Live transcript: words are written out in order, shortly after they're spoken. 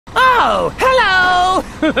Oh, hello!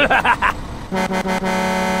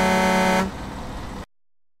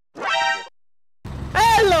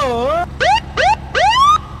 Hello!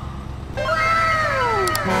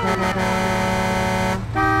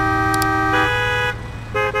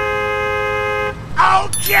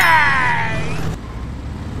 Okay!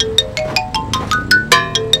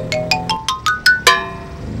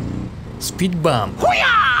 Speed bump.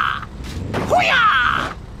 Hoo-yah!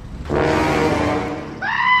 Hoo-yah!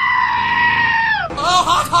 Oh,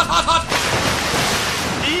 hot, hot, hot, hot!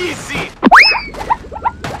 Easy!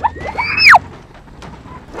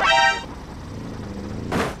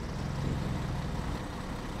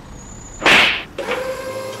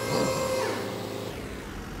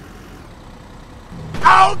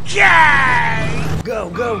 Okay! Go,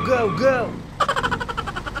 go, go, go!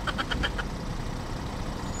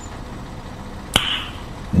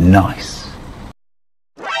 Nice.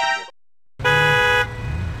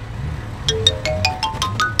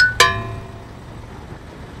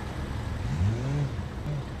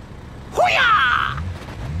 Hoo-yah!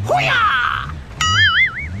 Hoo-yah!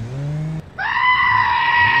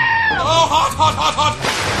 Oh, hot, hot, hot, hot!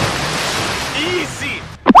 Easy!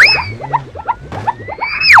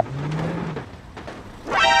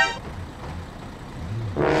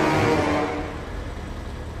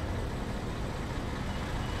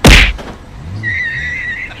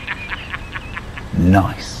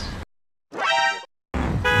 Nice.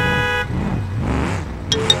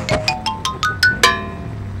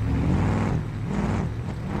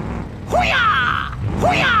 Hoo-yah!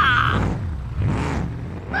 Hoo-yah!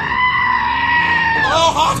 Oh,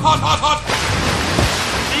 hot, hot, hot, hot!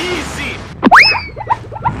 Easy!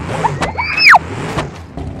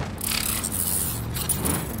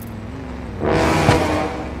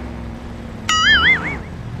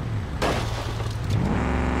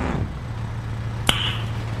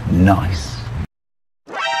 Nice.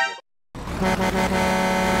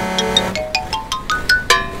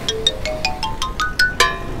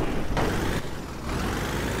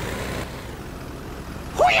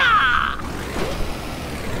 Hoo-yah!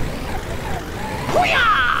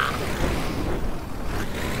 Hoo-yah!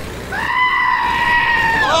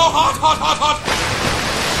 Oh, hot, hot, hot, hot!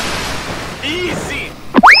 Easy!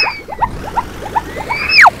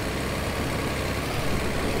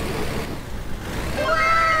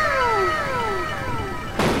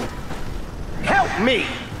 Help me!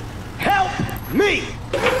 Help me!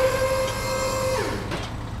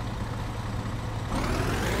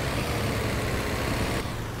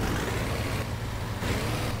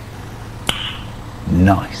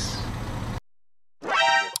 Nice.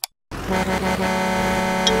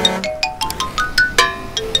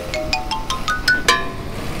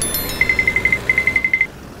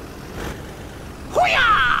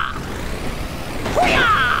 Hoo-yah!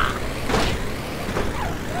 Hoo-yah!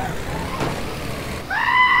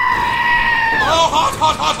 Oh, hot,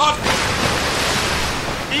 hot, hot, hot!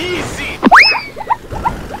 Easy!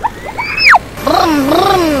 Brum,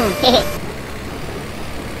 brum.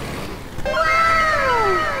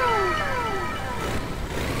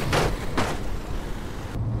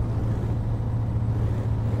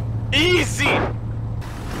 Easy!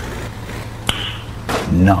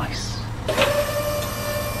 Nice.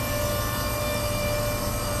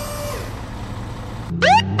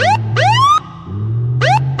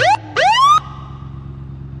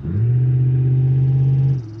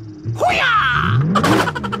 Hoo-yah!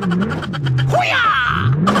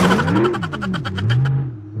 Hoo-yah!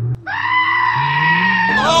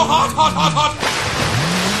 Oh, hot, hot, hot, hot!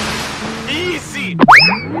 Easy!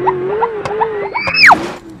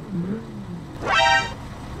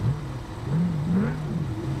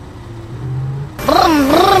 Brum,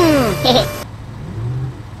 brum.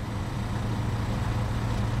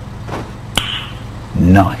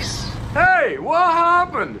 Nice. Hey, what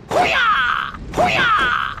happened? Hoo-yah!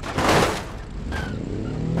 Hoo-yah!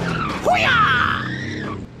 Hoo-yah!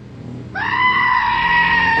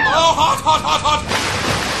 Oh, hot, hot, hot, hot!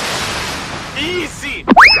 Easy!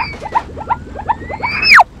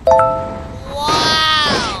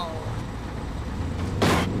 Wow.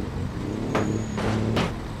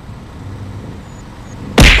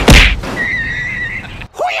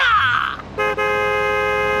 Hoo-yah!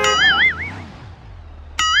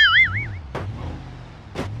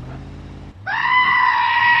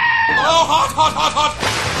 Oh, hot, hot, hot, hot!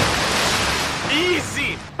 Easy!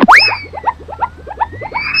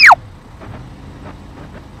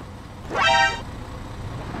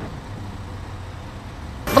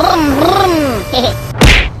 Brum, brum.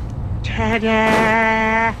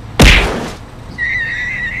 Ta-da!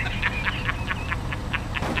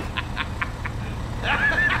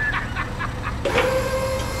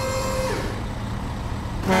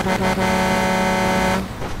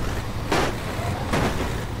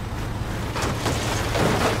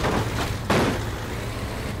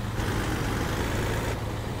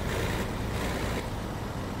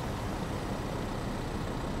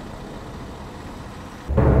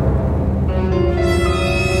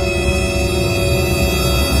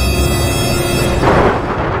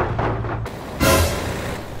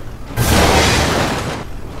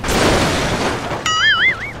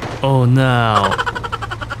 Oh no.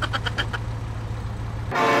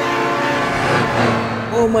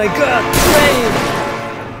 Oh my god, train!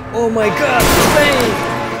 Oh my god, train!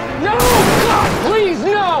 No! God, please,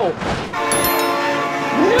 no!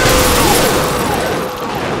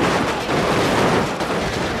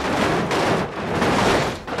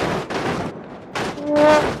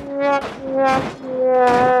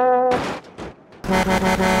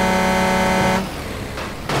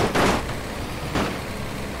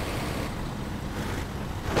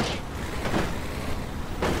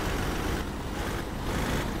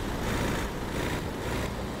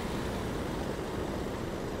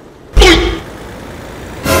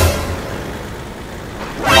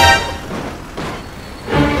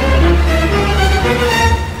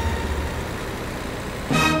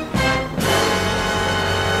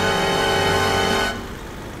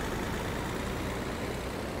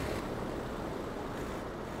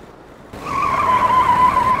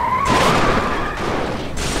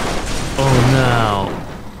 Oh no.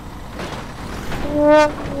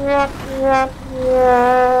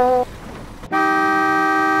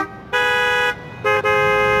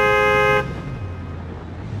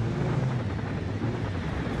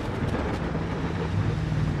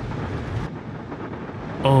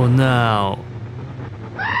 Oh no.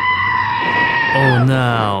 Oh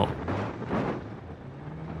no.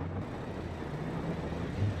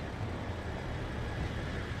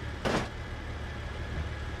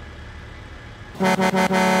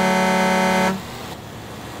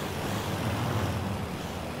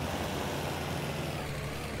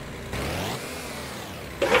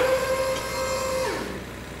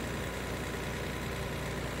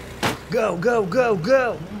 Go, go, go,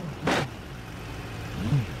 go!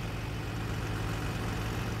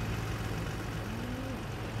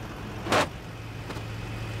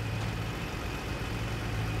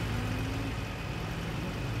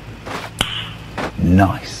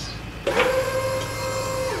 Nice.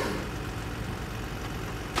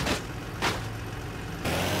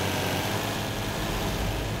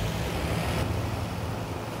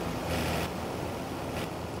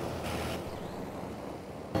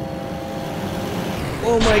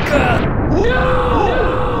 Oh my god!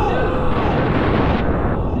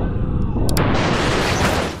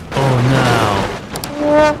 Oh no.